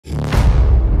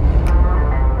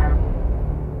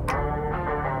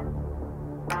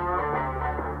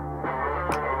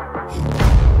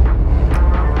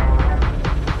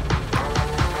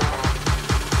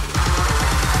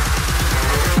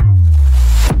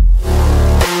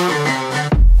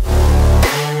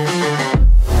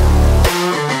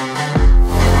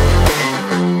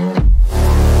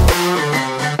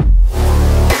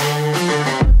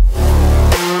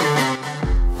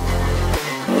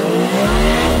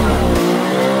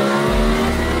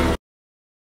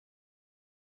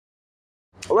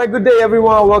All right, good day,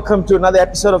 everyone. Welcome to another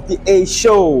episode of the A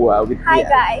Show. Hi,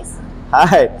 guys.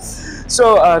 Hi.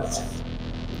 So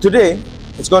today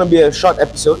it's going to be a short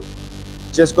episode.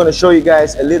 Just going to show you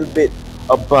guys a little bit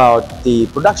about the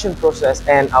production process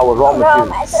and our raw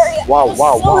materials. Wow,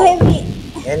 so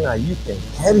heavy. Anna, you can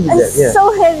carry that. It's Yeah.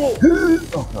 so heavy.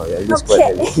 Oh no, yeah, it's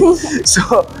quite heavy.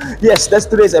 So yes, that's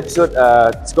today's episode.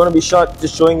 It's going to be short,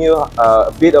 just showing you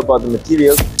a bit about the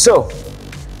material. So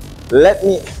let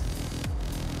me.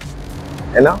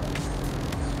 Anna?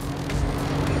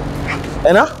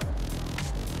 Anna?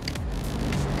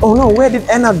 Oh no, where did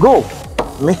Anna go?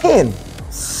 Man.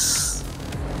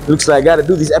 Looks like I gotta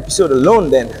do this episode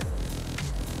alone then.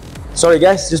 Sorry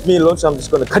guys, just me alone, so I'm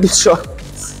just gonna cut it short.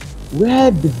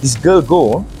 Where did this girl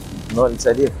go? Not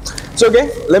inside here. So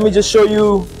okay, let me just show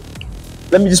you.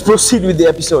 Let me just proceed with the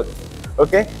episode.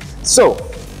 Okay? So,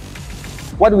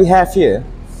 what we have here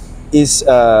is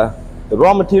the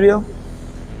raw material,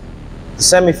 the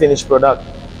semi-finished product,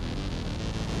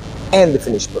 and the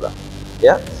finished product.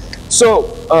 Yeah. So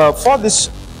for this,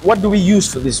 what do we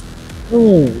use for this?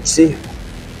 See,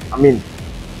 I mean,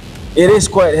 it is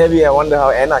quite heavy. I wonder how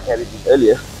Anna carried it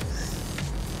earlier.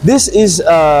 This is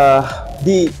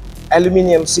the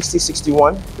aluminium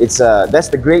 6061. It's that's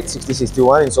the grade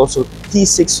 6061. It's also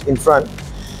T6 in front.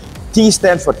 T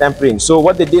stands for tempering. So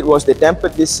what they did was they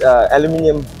tempered this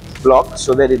aluminium block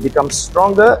so that it becomes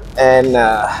stronger and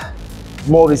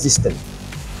more resistant.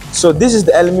 So this is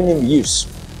the aluminium used.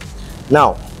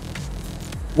 Now,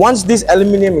 once this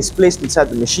aluminium is placed inside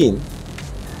the machine,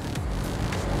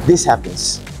 this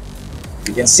happens.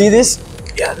 You can see this.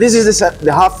 Yeah, this is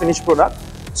the half finished product.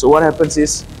 So what happens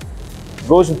is, it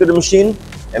goes into the machine,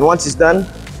 and once it's done,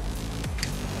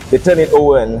 they turn it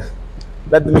over and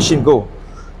let the machine go.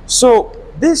 So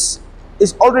this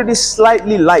is already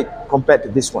slightly light compared to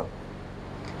this one.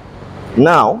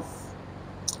 Now,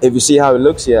 if you see how it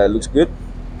looks, yeah, it looks good.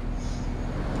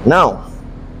 Now,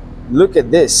 look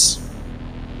at this.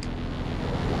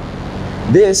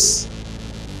 This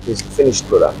is the finished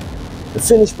product. The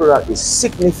finished product is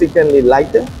significantly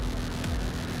lighter.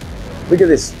 Look at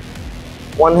this.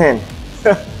 One hand.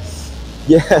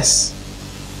 Yes.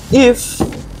 If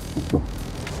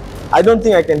I don't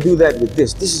think I can do that with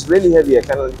this. This is really heavy. I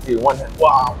cannot lift it in one hand.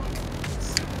 Wow.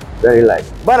 Very light.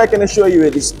 But I can assure you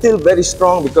it is still very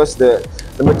strong because the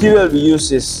material we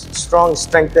use is strong,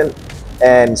 strengthened,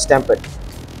 and stamped.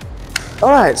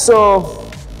 Alright, so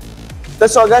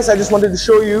that's all guys. I just wanted to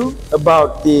show you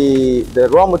about the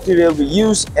raw material we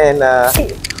use. And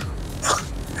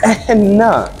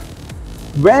Anna,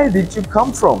 where did you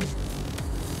come from?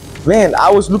 Man,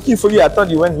 I was looking for you. I thought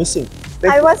you went missing.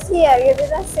 I was here. You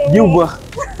didn't see me. You were.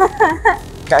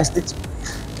 Guys, it's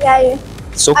Yeah,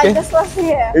 okay. I just was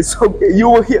here. It's okay. You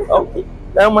were here. Okay.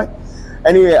 Never mind.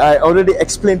 Anyway, I already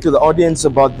explained to the audience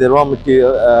about the raw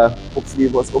material. Hopefully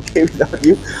it was okay without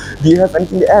you. Do you have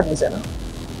anything to add, Miss Anna?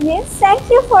 Yes, thank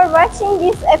you for watching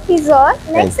this episode.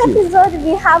 Next episode,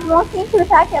 we have more things to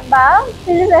talk about.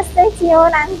 Please stay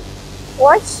tuned and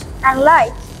watch and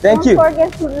like. Thank you. Don't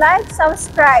forget to like,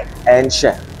 subscribe, And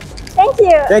share. Thank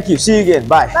you. Thank you. See you again.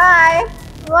 Bye. Bye.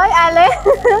 Bye, Ale.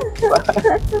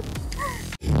 Bye.